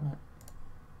 God damn it.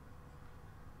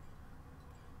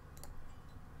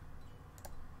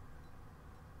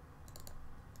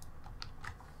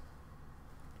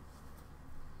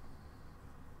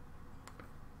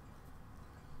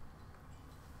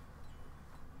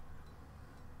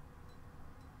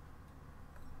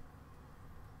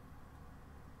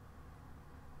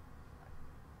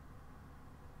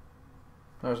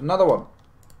 There's another one.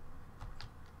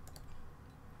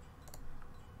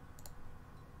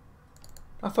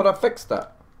 I thought I fixed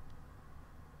that.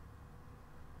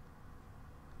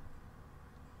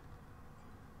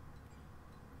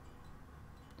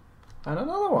 And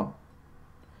another one.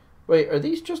 Wait, are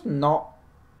these just not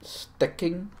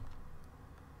sticking?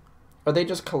 Are they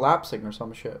just collapsing or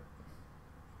some shit?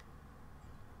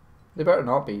 They better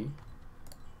not be.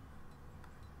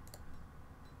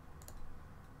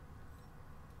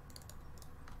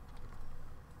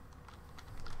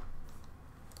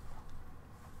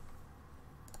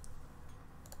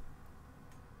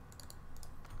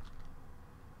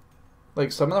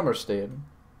 Like, some of them are staying.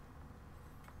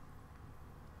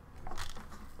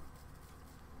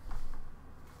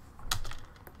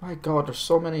 My god, there's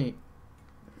so many.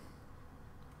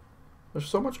 There's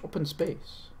so much open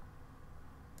space.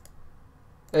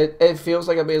 It feels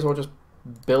like I may as well just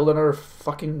build another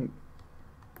fucking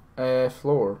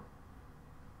floor.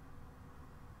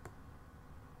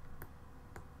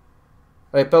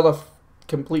 I build a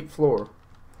complete floor.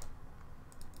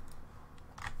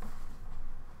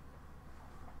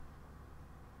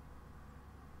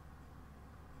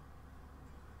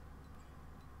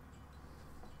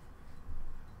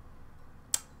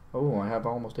 Oh, I have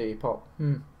almost 80 pop.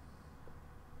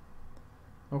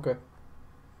 Okay.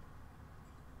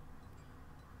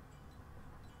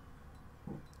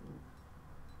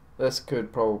 This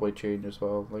could probably change as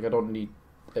well. Like, I don't need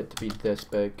it to be this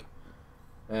big.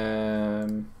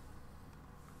 Like,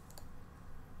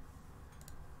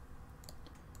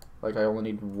 I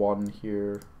only need one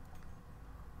here.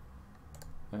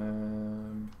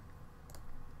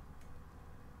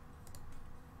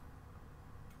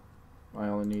 I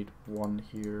only need one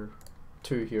here.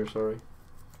 Two here, sorry.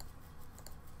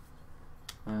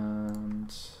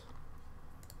 And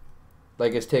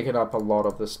like it's taking up a lot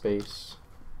of the space.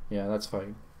 Yeah, that's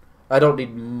fine. I don't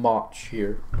need much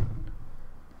here.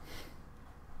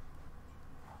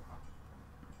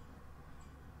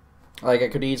 Like I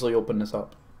could easily open this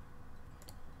up,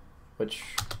 which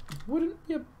wouldn't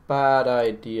be a bad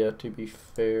idea, to be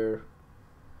fair.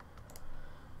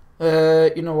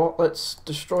 You know what? Let's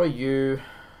destroy you.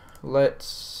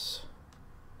 Let's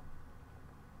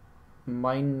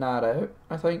mine that out,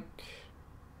 I think.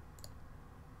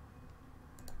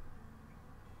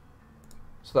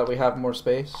 So that we have more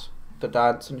space to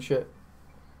dance and shit.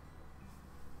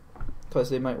 Because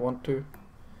they might want to.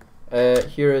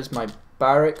 Here is my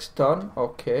barracks done.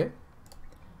 Okay.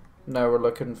 Now we're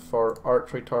looking for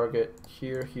archery target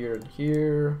here, here, and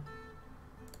here.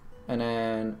 And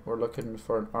then we're looking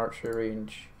for an archery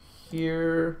range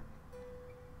here.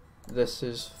 This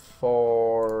is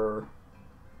for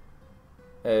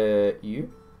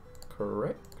you,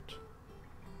 correct?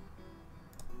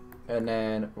 And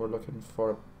then we're looking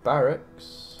for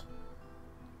barracks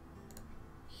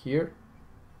here.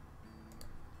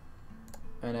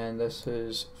 And then this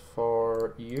is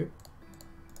for you.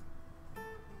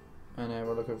 And then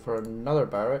we're looking for another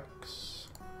barracks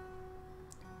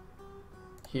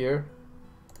here.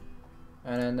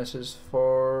 And then this is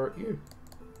for you.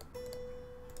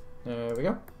 There we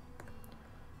go.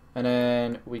 And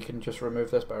then we can just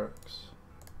remove this barracks.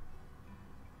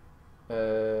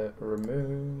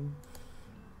 Remove.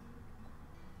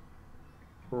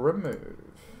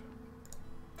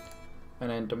 And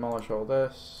then demolish all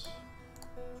this.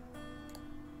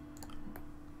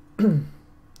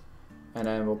 And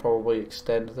then we'll probably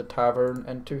extend the tavern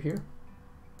into here.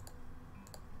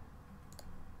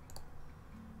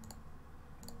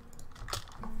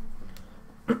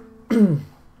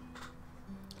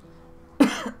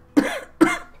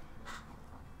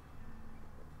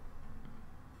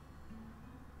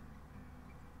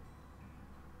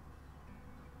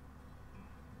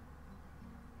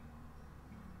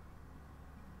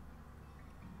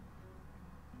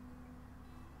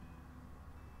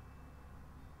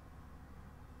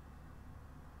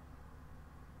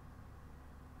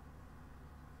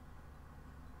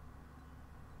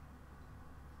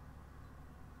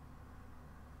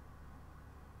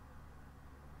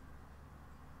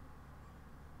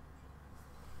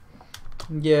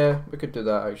 Yeah, we could do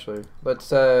that actually.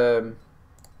 Let's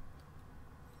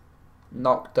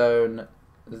knock down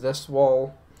this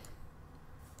wall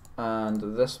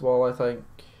and this wall, I think.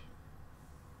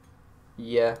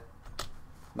 Yeah,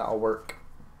 that'll work.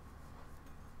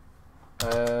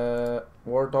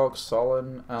 War Dog,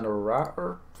 Solon, and a rat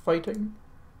are fighting?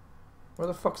 Where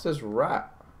the fuck's this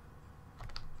rat?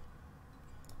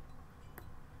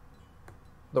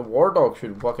 The War Dog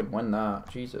should fucking win that,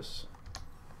 Jesus.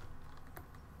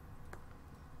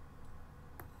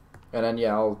 And then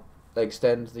yeah, I'll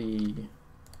extend the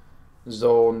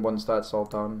zone once that's all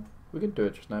done. We could do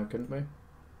it just now, couldn't we?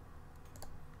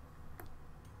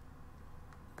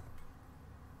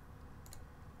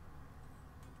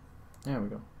 There we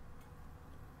go.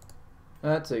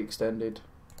 That's extended.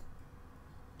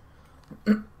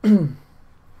 1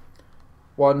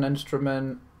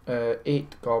 instrument,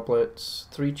 8 goblets,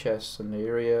 3 chests in the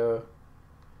area.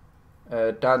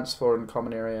 Dance floor and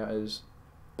common area is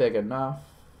big enough.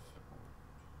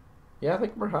 Yeah, I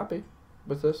think we're happy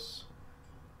with this.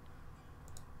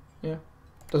 Yeah.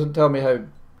 Doesn't tell me how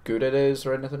good it is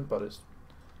or anything, but it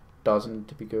doesn't need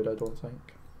to be good, I don't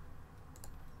think.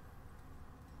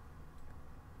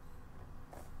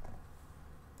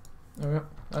 There we go.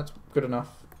 That's good enough.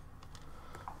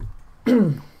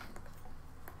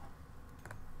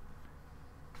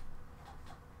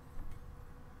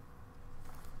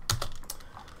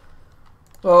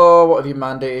 Oh, what have you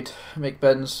mandated? Make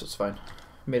bins? It's fine.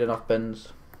 Made enough bins.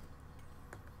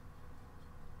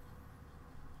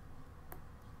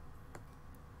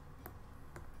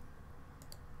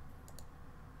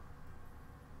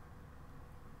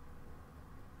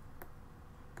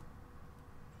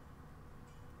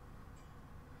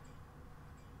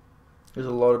 There's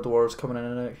a lot of dwarves coming in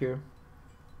and out here.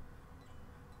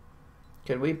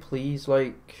 Can we please,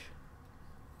 like,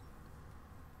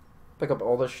 pick up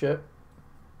all this shit?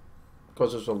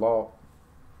 Because there's a lot.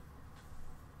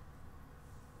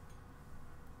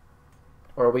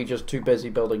 Or are we just too busy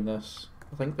building this?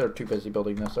 I think they're too busy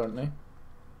building this, aren't they?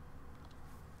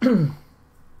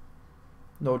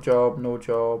 No job, no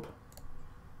job.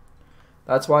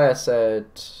 That's why I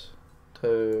said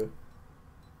to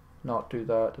not do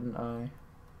that, didn't I?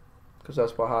 Because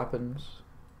that's what happens.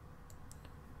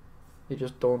 They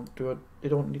just don't do it. They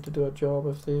don't need to do a job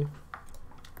if they...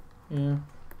 Yeah.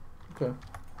 Okay.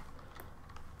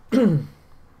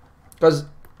 Because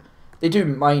they do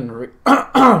mine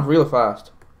real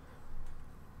fast.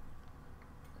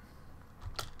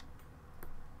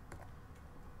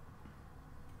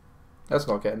 That's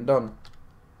not getting done.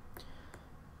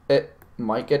 It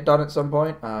might get done at some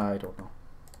point. I don't know.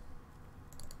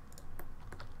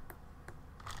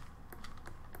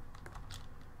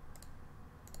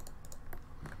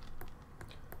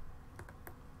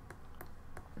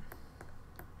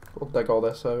 We'll dig all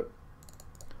this out.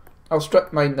 I'll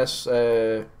strip mine this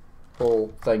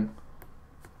whole thing.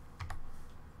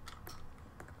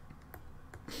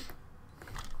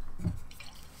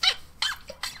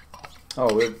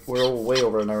 Oh, we're all way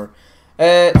over an hour.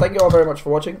 Thank you all very much for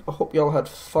watching. I hope you all had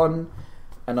fun,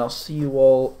 and I'll see you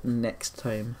all next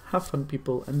time. Have fun,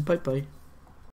 people, and bye bye.